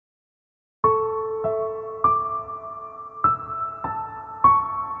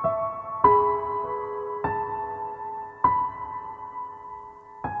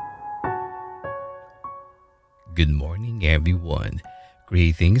Good morning, everyone.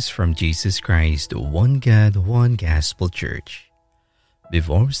 Greetings from Jesus Christ, one God, one Gospel Church.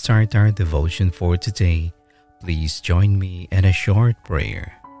 Before we start our devotion for today, please join me in a short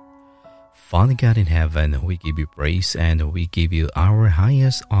prayer. Father God in heaven, we give you praise and we give you our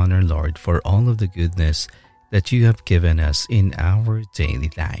highest honor, Lord, for all of the goodness that you have given us in our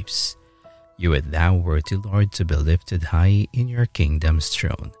daily lives. You are thou worthy, Lord, to be lifted high in your kingdom's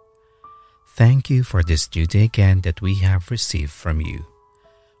throne. Thank you for this new day again that we have received from you.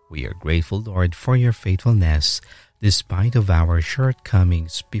 We are grateful, Lord, for your faithfulness despite of our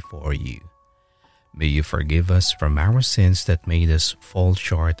shortcomings before you. May you forgive us from our sins that made us fall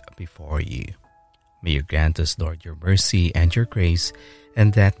short before you. May you grant us, Lord, your mercy and your grace,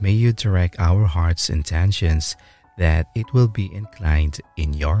 and that may you direct our hearts' intentions that it will be inclined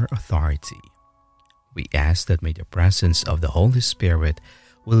in your authority. We ask that may the presence of the Holy Spirit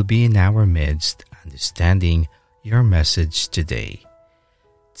will be in our midst, understanding your message today.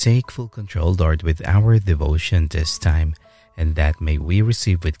 Take full control, Lord, with our devotion this time, and that may we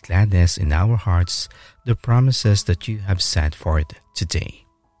receive with gladness in our hearts the promises that you have set forth today.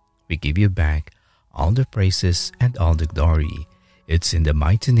 We give you back all the praises and all the glory. It's in the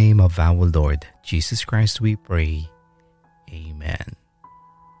mighty name of our Lord Jesus Christ we pray. Amen.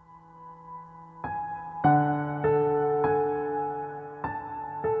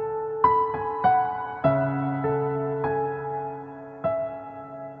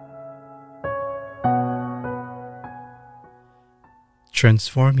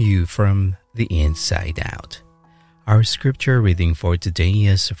 Transform you from the inside out. Our scripture reading for today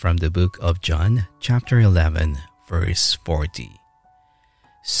is from the book of John, chapter 11, verse 40.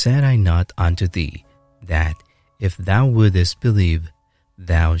 Said I not unto thee, that if thou wouldest believe,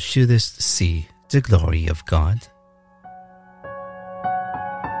 thou shouldest see the glory of God?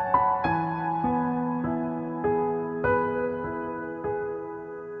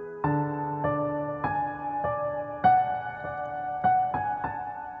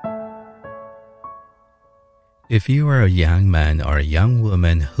 If you are a young man or a young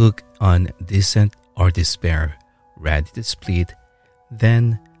woman hooked on dissent or despair, ready to split,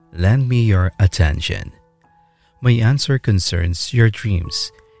 then lend me your attention. My answer concerns your dreams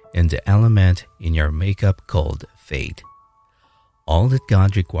and the element in your makeup called faith. All that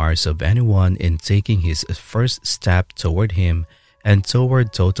God requires of anyone in taking his first step toward him and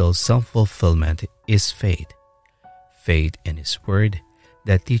toward total self-fulfillment is faith. Faith in his word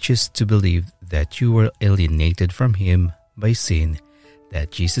that teaches to believe that you were alienated from him by sin,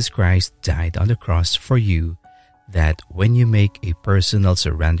 that Jesus Christ died on the cross for you, that when you make a personal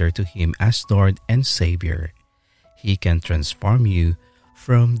surrender to him as Lord and Savior, he can transform you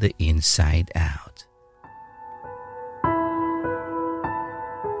from the inside out.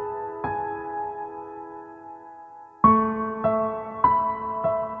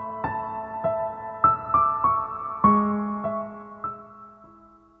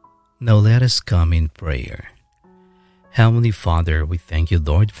 Now let us come in prayer. Heavenly Father, we thank you,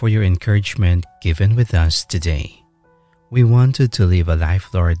 Lord, for your encouragement given with us today. We wanted to live a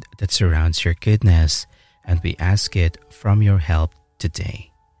life, Lord, that surrounds your goodness, and we ask it from your help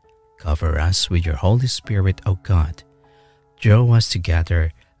today. Cover us with your Holy Spirit, O God. Draw us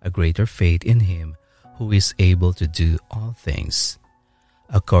together a greater faith in him who is able to do all things.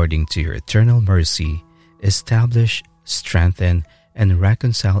 According to your eternal mercy, establish, strengthen, and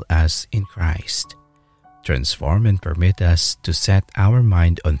reconcile us in Christ. Transform and permit us to set our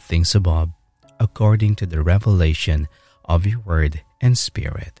mind on things above, according to the revelation of your word and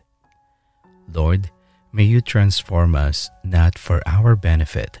spirit. Lord, may you transform us not for our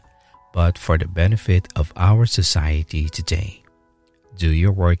benefit, but for the benefit of our society today. Do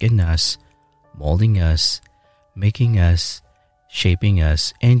your work in us, molding us, making us, shaping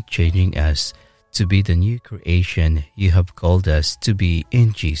us, and changing us to be the new creation you have called us to be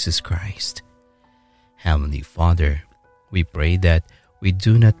in Jesus Christ. Heavenly Father, we pray that we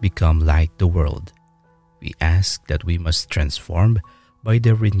do not become like the world. We ask that we must transform by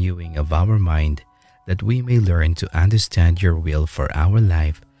the renewing of our mind, that we may learn to understand your will for our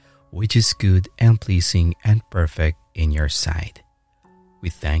life, which is good and pleasing and perfect in your sight. We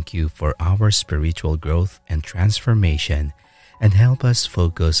thank you for our spiritual growth and transformation, and help us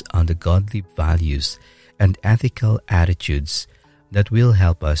focus on the godly values and ethical attitudes that will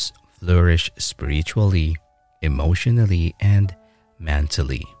help us flourish spiritually, emotionally, and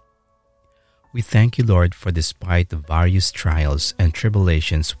mentally. We thank you, Lord, for despite the various trials and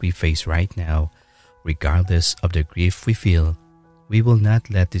tribulations we face right now, regardless of the grief we feel, we will not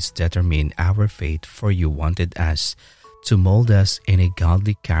let this determine our fate, for you wanted us to mold us in a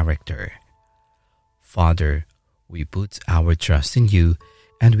godly character. Father, We put our trust in you,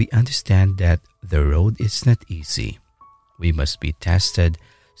 and we understand that the road is not easy. We must be tested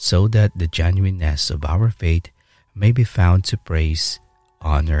so that the genuineness of our faith may be found to praise,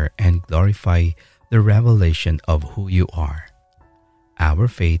 honor, and glorify the revelation of who you are. Our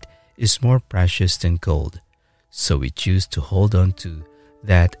faith is more precious than gold, so we choose to hold on to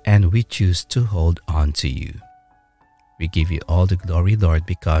that, and we choose to hold on to you. We give you all the glory, Lord,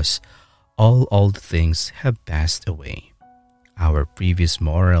 because all old things have passed away. Our previous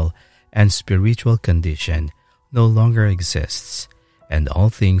moral and spiritual condition no longer exists, and all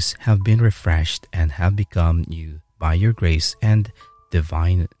things have been refreshed and have become new by your grace and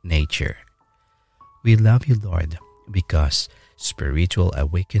divine nature. We love you, Lord, because spiritual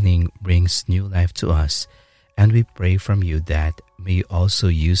awakening brings new life to us, and we pray from you that may you also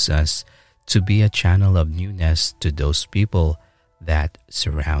use us to be a channel of newness to those people that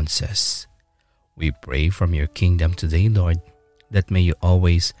surrounds us. We pray from your kingdom today, Lord, that may you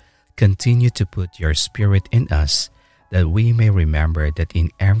always continue to put your Spirit in us, that we may remember that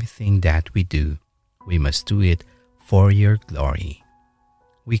in everything that we do, we must do it for your glory.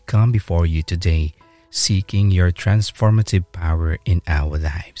 We come before you today seeking your transformative power in our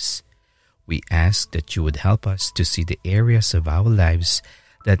lives. We ask that you would help us to see the areas of our lives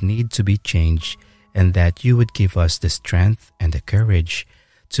that need to be changed, and that you would give us the strength and the courage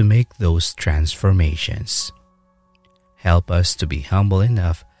to make those transformations. Help us to be humble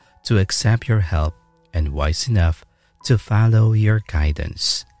enough to accept your help and wise enough to follow your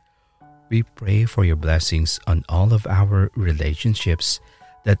guidance. We pray for your blessings on all of our relationships,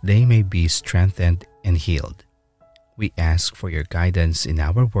 that they may be strengthened and healed. We ask for your guidance in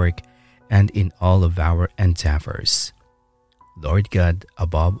our work and in all of our endeavors. Lord God,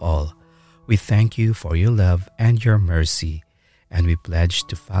 above all, we thank you for your love and your mercy, and we pledge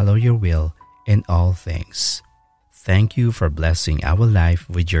to follow your will in all things. Thank you for blessing our life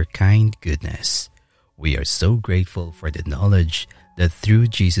with your kind goodness. We are so grateful for the knowledge that through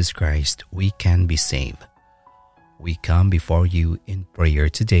Jesus Christ we can be saved. We come before you in prayer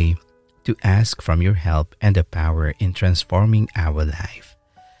today to ask from your help and the power in transforming our life.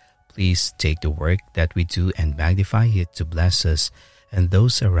 Please take the work that we do and magnify it to bless us and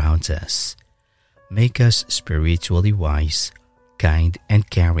those around us. Make us spiritually wise, kind, and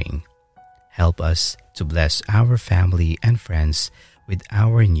caring. Help us to bless our family and friends with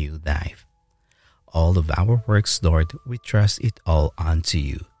our new life. All of our works, Lord, we trust it all unto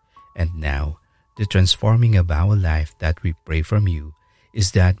you. And now, the transforming of our life that we pray from you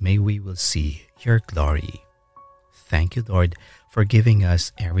is that may we will see your glory. Thank you, Lord, for giving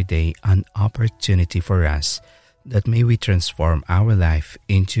us every day an opportunity for us, that may we transform our life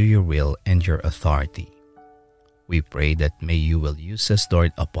into your will and your authority. We pray that may you will use us,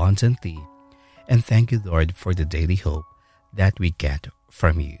 Lord, abundantly, and thank you, Lord, for the daily hope that we get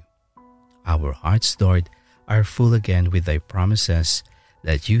from you. Our hearts, Lord, are full again with thy promises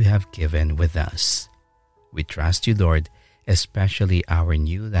that you have given with us. We trust you, Lord, especially our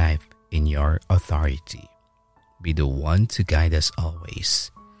new life in your authority. Be the one to guide us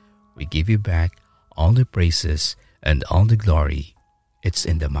always. We give you back all the praises and all the glory. It's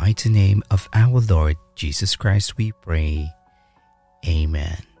in the mighty name of our Lord Jesus Christ we pray.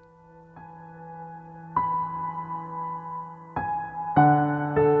 Amen.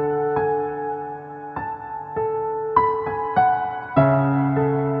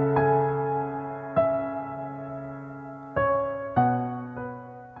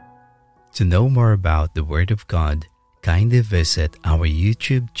 To know more about the Word of God, kindly visit our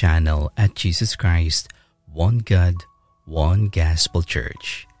YouTube channel at Jesus Christ, One God, One Gospel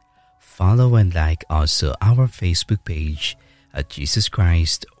Church. Follow and like also our Facebook page at Jesus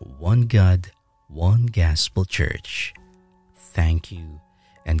Christ, One God, One Gospel Church. Thank you,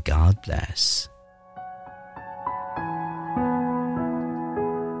 and God bless.